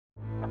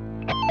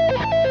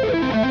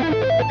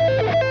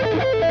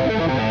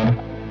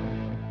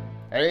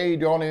Hey,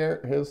 John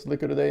here. Here's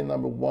Lick of the Day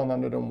number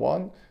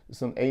 101.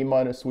 It's an A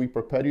minor sweep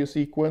arpeggio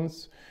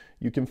sequence.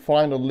 You can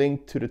find a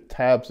link to the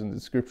tabs in the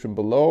description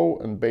below,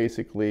 and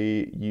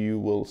basically you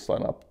will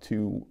sign up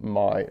to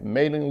my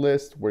mailing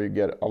list where you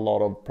get a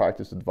lot of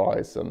practice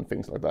advice and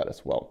things like that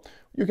as well.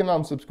 You can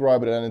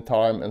unsubscribe at any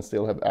time and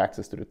still have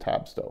access to the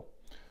tabs though.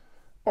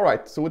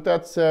 Alright, so with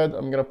that said,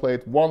 I'm going to play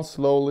it once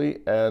slowly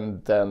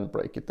and then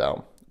break it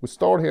down. We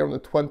start here on the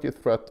 20th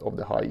fret of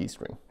the high E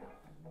string.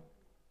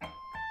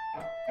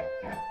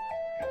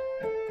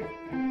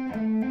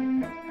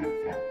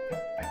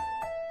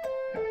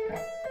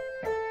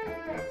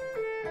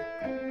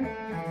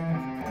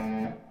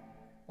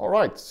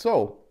 Alright,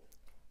 so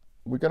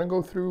we're going to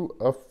go through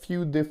a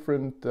few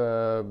different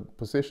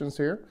positions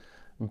here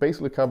and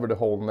basically cover the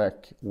whole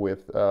neck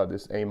with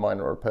this A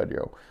minor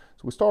arpeggio.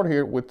 So we start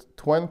here with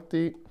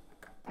 20,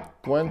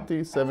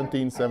 20,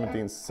 17,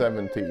 17,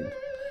 17.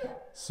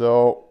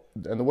 So,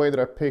 and the way that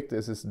I picked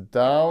this is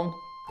down,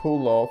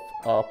 pull off,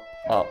 up,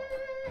 up.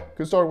 You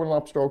can start with an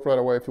upstroke right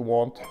away if you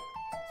want.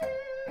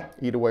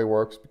 Either way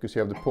works because you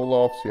have the pull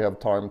off, so you have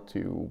time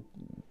to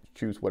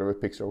choose whatever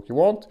pick stroke you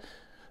want.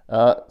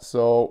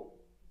 So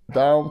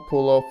down,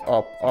 pull off,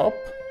 up, up,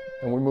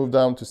 and we move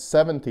down to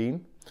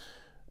 17.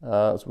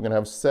 So we're gonna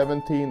have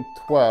 17,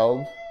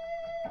 12,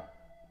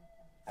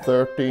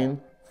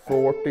 13,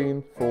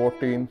 14,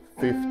 14,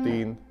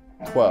 15,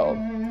 12.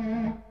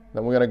 Then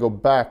we're gonna go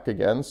back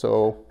again,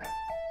 so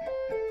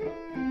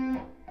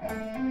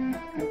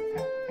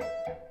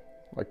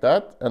like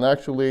that, and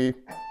actually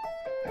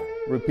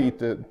repeat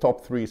the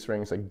top three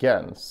strings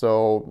again.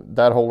 So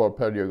that whole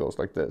arpeggio goes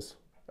like this.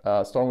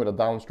 Starting with a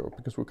downstroke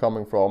because we're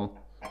coming from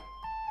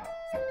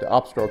the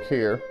upstroke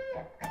here,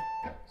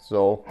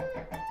 so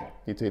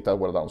need to hit that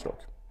with a downstroke.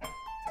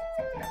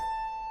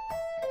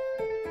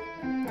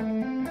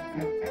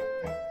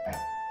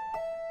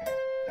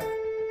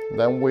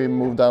 Then we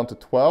move down to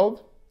 12,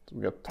 so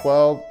we got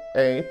 12,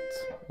 8,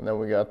 and then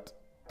we got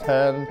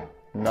 10,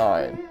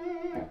 9.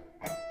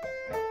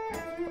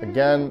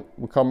 Again,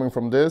 we're coming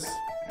from this,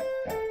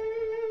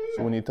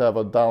 so we need to have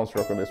a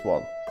downstroke on this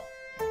one.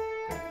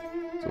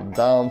 So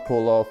down,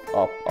 pull off,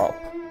 up, up.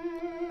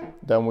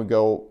 Then we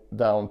go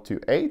down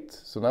to 8.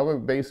 So now we're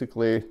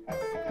basically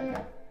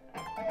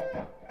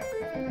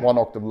one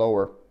octave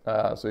lower.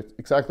 So it's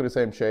exactly the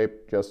same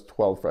shape, just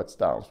 12 frets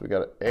down. So we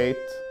got 8,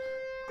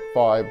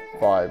 5,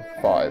 5,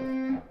 5.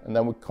 And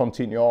then we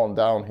continue on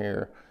down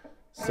here,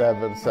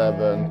 7,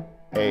 7,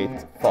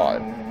 8,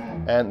 5.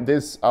 And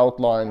this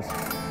outlines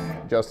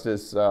just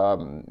this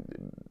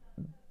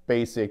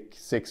basic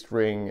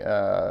 6-string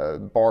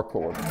bar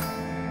chord.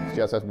 It's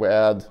just that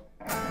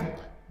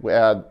we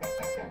add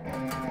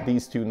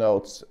these two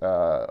notes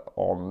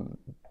on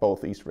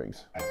both E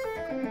strings.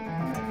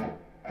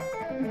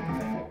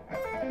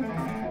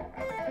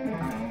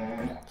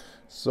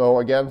 So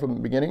again from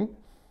the beginning.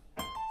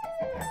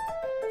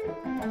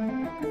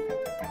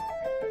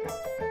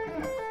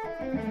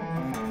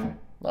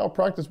 Now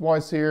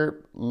practice-wise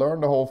here,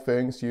 learn the whole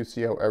thing so you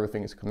see how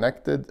everything is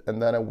connected,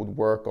 and then I would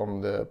work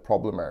on the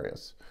problem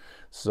areas.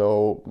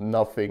 So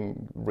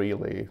nothing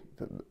really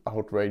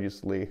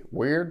outrageously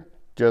weird,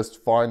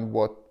 just find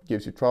what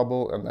gives you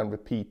trouble and then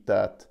repeat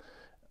that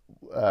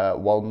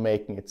while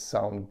making it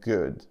sound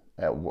good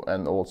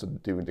and also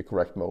doing the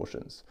correct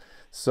motions.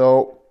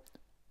 So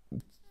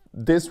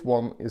this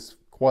one is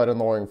quite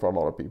annoying for a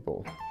lot of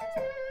people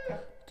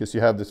because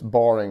you have this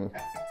barring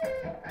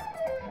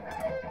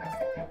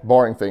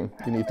thing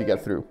you need to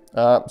get through.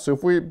 So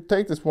if we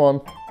take this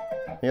one,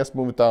 let's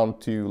move it down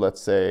to,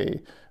 let's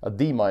say, a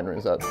D minor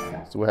instead.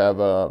 So we have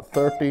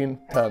 13,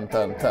 10,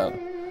 10, 10.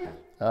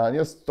 And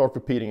just start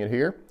repeating it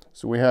here.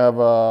 So we have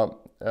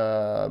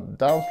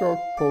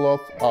downstroke, pull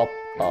off, up,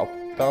 up,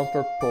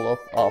 downstroke, pull off,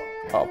 up,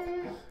 up.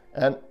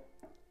 And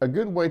a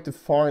good way to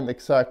find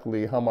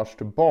exactly how much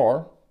to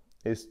bar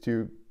is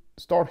to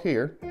start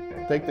here,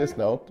 take this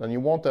note, and you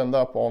won't end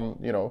up on,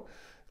 you know,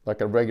 like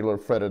a regular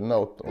fretted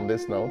note on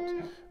this note.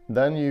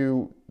 Then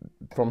you,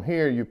 from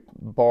here, you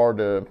bar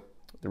the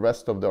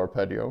rest of the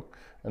arpeggio,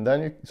 and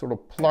then you sort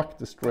of pluck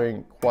the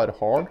string quite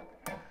hard.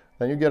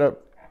 Then you get a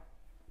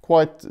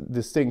quite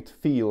distinct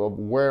feel of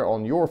where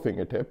on your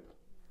fingertip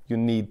you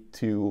need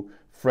to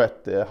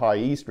fret the high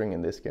E string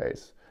in this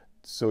case.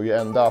 So you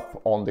end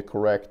up on the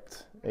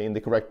correct, in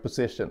the correct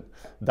position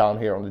down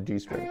here on the G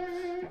string.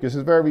 Because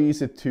it's very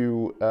easy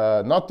to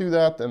not do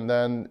that, and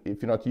then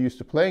if you're not used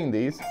to playing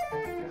these,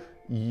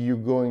 you're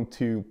going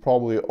to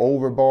probably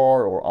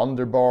overbar or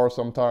underbar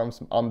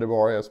sometimes.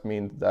 Underbar just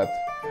means that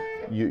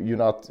you're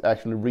not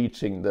actually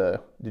reaching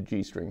the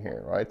G string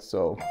here, right?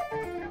 So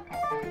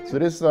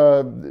this is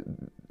a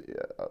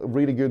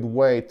really good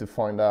way to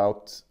find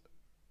out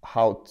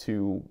how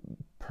to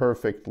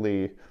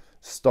perfectly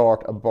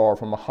start a bar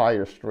from a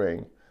higher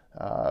string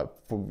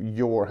for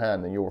your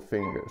hand and your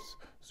fingers.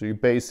 So you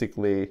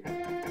basically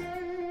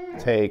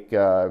take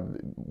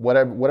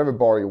whatever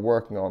bar you're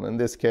working on. In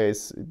this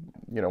case,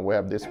 you know, we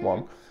have this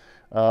one.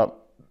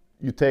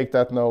 You take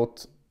that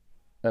note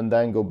and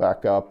then go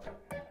back up,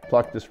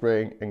 pluck the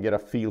string and get a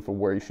feel for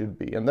where you should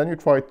be. And then you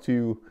try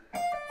to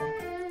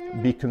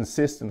be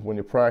consistent when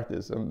you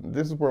practice. And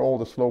this is where all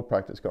the slow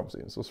practice comes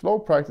in. So slow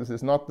practice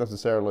is not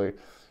necessarily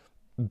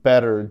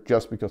better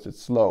just because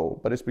it's slow,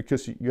 but it's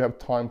because you have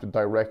time to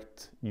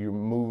direct your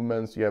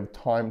movements, you have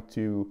time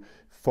to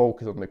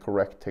focus on the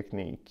correct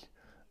technique.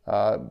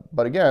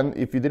 But again,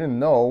 if you didn't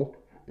know,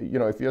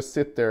 if you just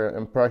sit there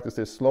and practice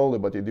this slowly,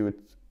 but you do it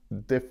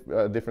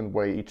a different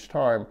way each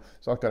time,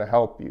 it's not going to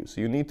help you. So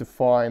you need to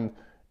find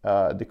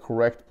the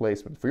correct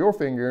placement for your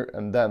finger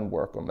and then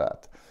work on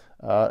that.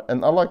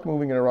 And I like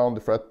moving it around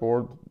the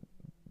fretboard.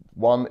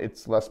 One,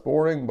 it's less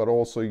boring, but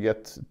also you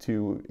get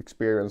to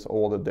experience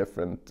all the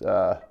different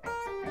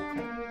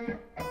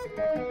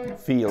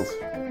feels.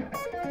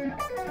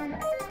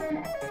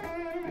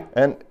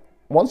 And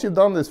once you've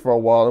done this for a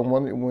while, and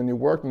when you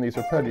work on these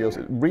arpeggios,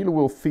 it really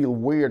will feel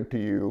weird to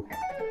you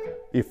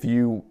if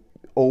you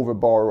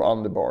overbar or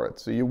underbar it.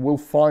 So you will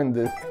find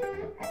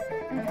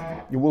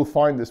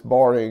this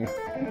barring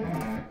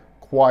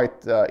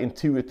quite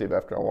intuitive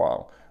after a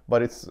while.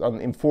 But it's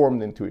an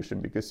informed intuition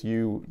because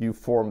you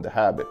form the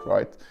habit,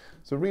 right?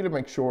 So really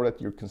make sure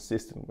that you're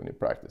consistent when you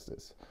practice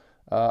this.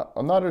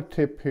 Another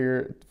tip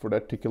here for the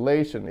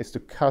articulation is to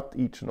cut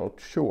each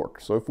note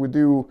short. So if we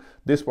do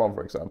this one,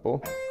 for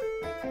example,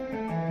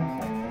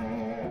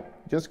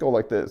 just go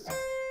like this.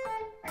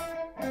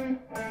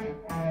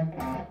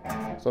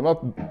 So I'm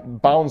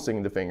not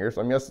bouncing the fingers,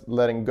 I'm just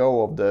letting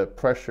go of the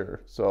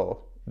pressure.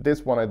 So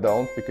this one I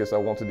don't, because I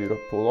want to do the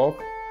pull off.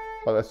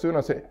 But as soon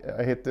as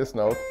I hit this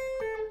note,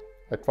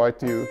 I try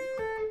to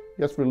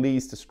just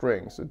release the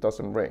string so it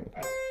doesn't ring.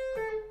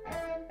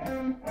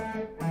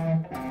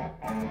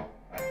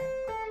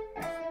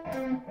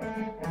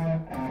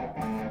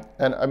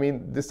 And I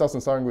mean, this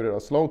doesn't sound good at a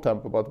slow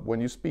tempo, but when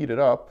you speed it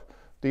up,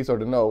 these are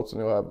the notes,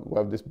 and we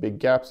have these big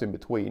gaps in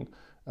between.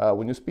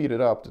 When you speed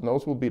it up, the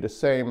notes will be the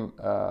same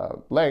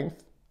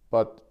length,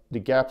 but the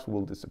gaps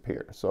will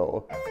disappear.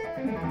 So,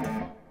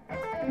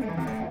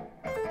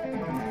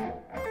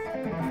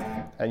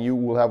 and you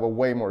will have a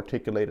way more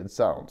articulated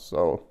sound.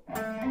 So,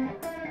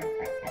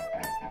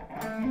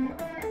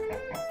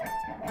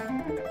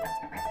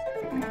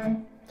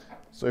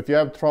 if you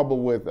have trouble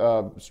with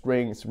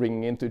strings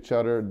ringing into each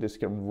other, this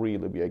can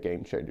really be a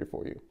game changer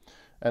for you.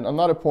 And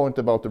another point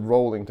about the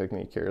rolling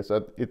technique here is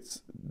that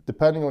it's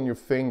depending on your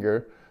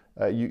finger,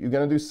 you're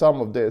going to do some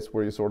of this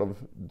where you sort of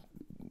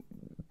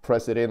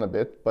press it in a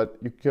bit, but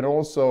you can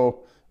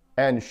also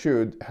and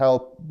should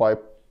help by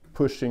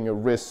pushing your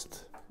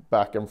wrist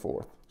back and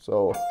forth.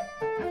 So,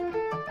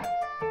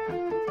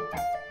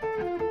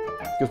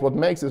 because what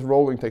makes this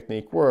rolling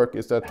technique work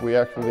is that we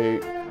actually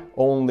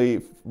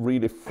only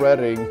really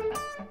fretting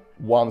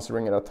one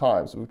string at a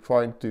time. So we're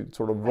trying to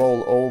sort of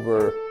roll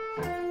over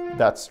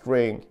that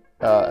string,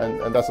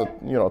 and that's a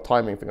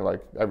timing thing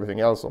like everything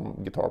else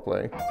on guitar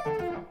playing.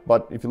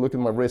 But if you look at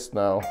my wrist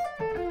now,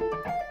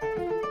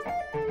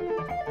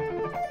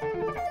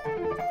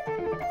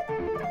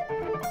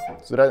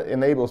 so that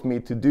enables me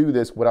to do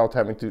this without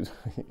having to,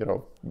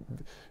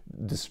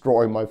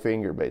 destroy my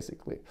finger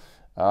basically.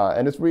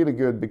 And it's really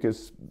good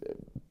because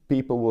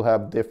people will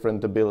have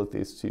different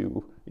abilities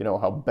to,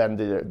 how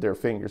bendy their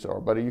fingers are.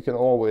 But you can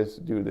always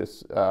do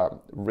this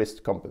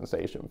wrist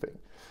compensation thing.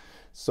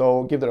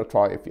 So give it a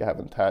try if you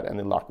haven't had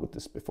any luck with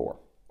this before.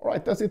 All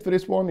right, that's it for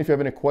this one. If you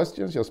have any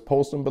questions, just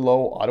post them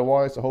below.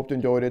 Otherwise, I hope you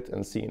enjoyed it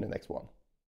and see you in the next one.